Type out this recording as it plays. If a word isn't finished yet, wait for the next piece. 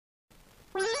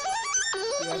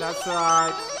Yeah, that's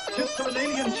right. Ships of an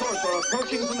alien source are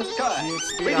approaching from the sky.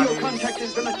 Radio contact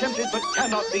has been attempted but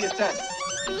cannot be established.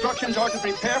 Instructions are to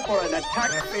prepare for an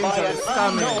attack by an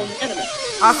unknown enemy.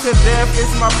 I said death is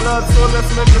my blood, so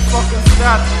let's make it fucking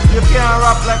start. You can't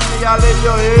rap like me, I'll lay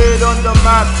your head on the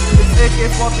mat. It's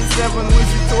AK-47,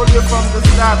 which he told you from the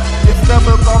start. It's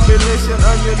double combination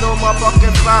and you know my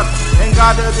pocket fat. Ain't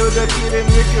gotta do the kidding,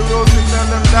 Ricky Rose, tell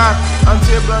them that.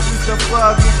 Until blood is the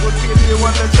fuck, he could kill you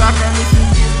on the track. And if you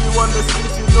kill you on the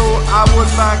street, you know I would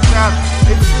back that.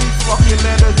 It's sweet fucking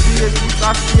letter G, it's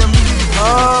like CMC.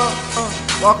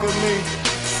 Walk with me,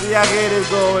 see I get it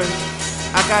going.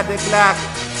 I got the Glock,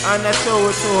 and I show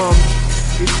it to him.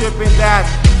 He tripping that,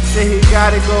 say he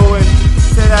got it going.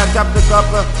 Said I got the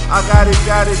copper, I got it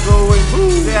going.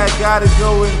 Say I got it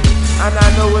going, and I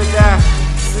know it that.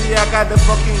 See I got the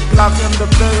fucking Glock in the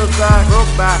middle back.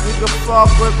 Broke back, he can fuck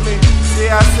with me. See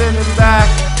I send him back,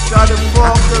 try to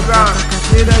fuck around.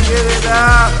 Did I get it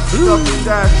out? Talking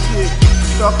that shit.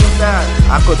 Talking that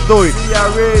I could do it. See I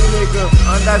real nigga,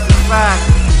 and that's a fact.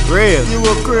 Real. You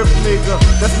a crip nigga,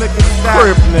 let's make it stop.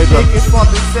 Crip nigga.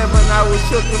 AK-47, I will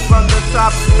shoot you from the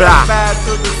top. Blah. Bad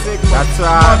to the sigma. That's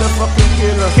right. Motherfucking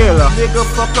killer. Nigga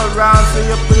fuck around, so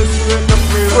you put you in the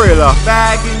freezer.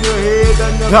 Bag in your head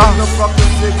and you nigga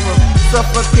fucking sigma.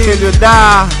 Suffocate Till you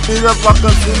die. Nigga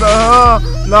fucking sigma,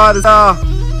 Lord is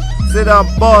Say that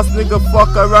boss nigga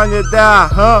fuck around you die,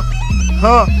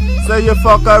 Say you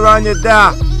fuck around you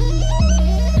die.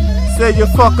 Say you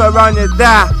fuck around you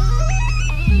die.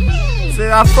 Say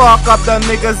I fuck up the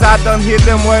niggas, I done hit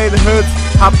them where it hurts.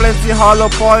 Have plenty hollow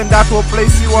point that will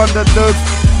place you on the dirt.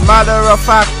 Matter of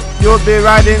fact, you'll be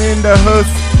riding in the hearse.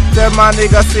 Tell my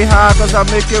niggas say hi, cause I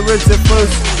make it rich at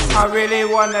first. I really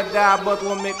wanna die, but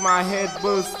will make my head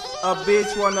burst. A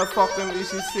bitch wanna fuck him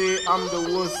if she say I'm the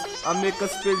worst. I make her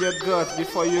spill your guts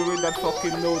before you read that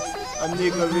fucking note. A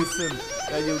nigga listen,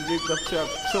 that you dig the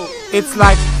choke. It's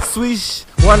like swish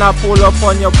when I pull up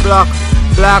on your block.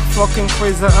 Black fucking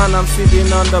freezer and I'm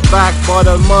sitting on the back.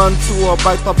 Bottle man to a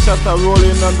bite up shutter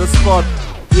rolling on the spot.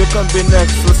 You can be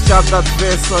next, so strap that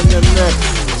vest on your neck.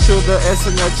 Show the S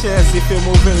on your chest if you're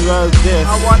moving well dead.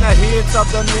 I wanna hit up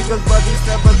the niggas but it's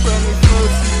never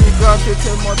 21st. You granted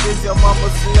till more days your mama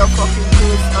see your fucking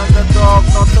news. And the dog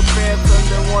not the pets and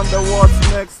they wonder what's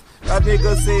next. That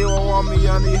nigga say you want me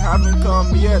and he haven't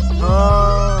come yet.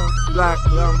 Black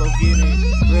Lamborghini,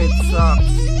 red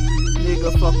socks.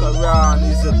 Nigga fuck around,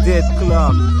 he's a dead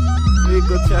clock.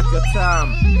 Nigga check your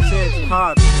time, shit's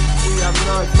hot. See I'm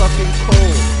not fucking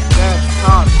cold, that's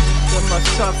hot. Then my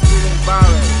shots feeling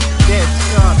barren, dead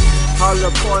shot.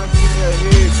 Hollow point in your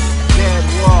head, dead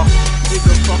walk.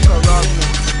 Nigga fuck around me,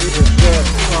 he's a dead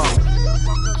clock.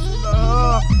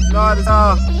 Not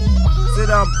say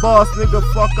that boss nigga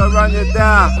fuck around you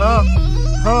die,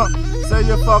 Say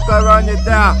you fuck around you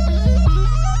die.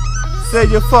 Say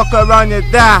you fuck around you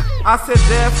die. I said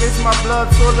death is my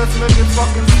blood, so let's make it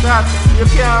fucking start. You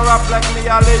can't rap like me,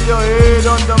 I'll lay your head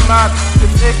on the mat.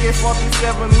 It's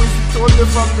AK-47, which he told you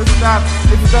from the start.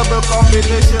 It's double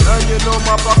combination and you know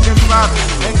my fucking fat.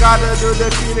 Ain't gotta do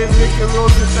the killing, Ricky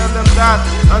Rose to tell them that.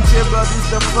 Until blood is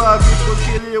the fuck, he could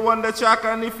kill you on the track.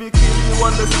 And if he kill you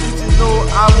on the street, you know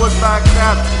I would back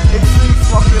that. It's sweet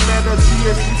fucking letter G,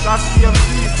 it's like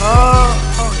CMC.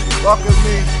 Fuck with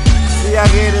me. See I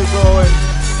get it going.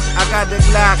 I got the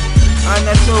Glock and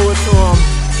I show it to him.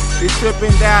 He's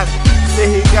tripping that, say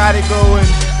he got it going.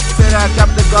 Said I got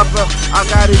the gopper, I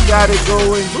got it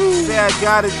going. Say I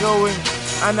got it going,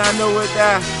 and I know it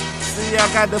that. See I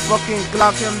got the fucking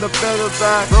Glock in the pedal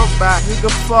back. Broke back, he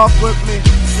can fuck with me.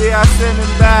 See I send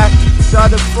him back, try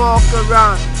to fuck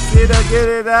around. See I get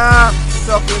it out,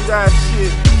 talking that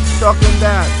shit, talking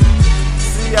that.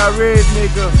 See I read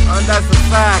nigga, and that's a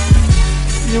fact.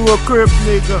 You a crip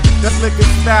nigga, just make it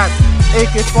start.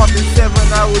 AK-47,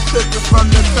 I will shoot you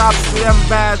from the top. See I'm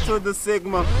bad to the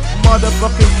sigma,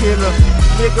 motherfucking killer.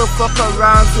 Nigga fuck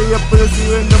around, so you put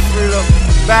you in the thriller.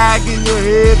 Bag in your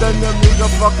head and your nigga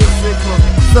fucking sigma.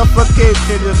 Suffocate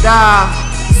till you die.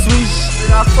 Swish,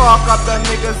 I fuck up the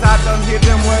niggas, I done hit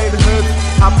them where it hurts.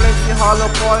 I plenty hollow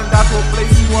point that will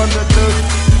place you on the dirt.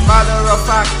 Matter of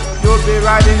fact, you'll be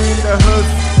riding in the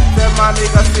hearse. Tell my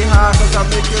niggas say hi, cause I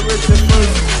make it rich at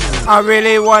first. I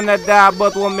really wanna die,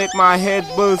 but will make my head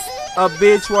burst. A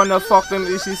bitch wanna fuck them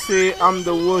if she say I'm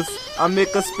the worst. I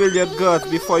make her spill your guts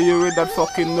before you read that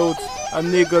fucking note. A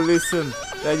nigga listen,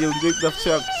 that you dig the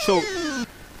choke.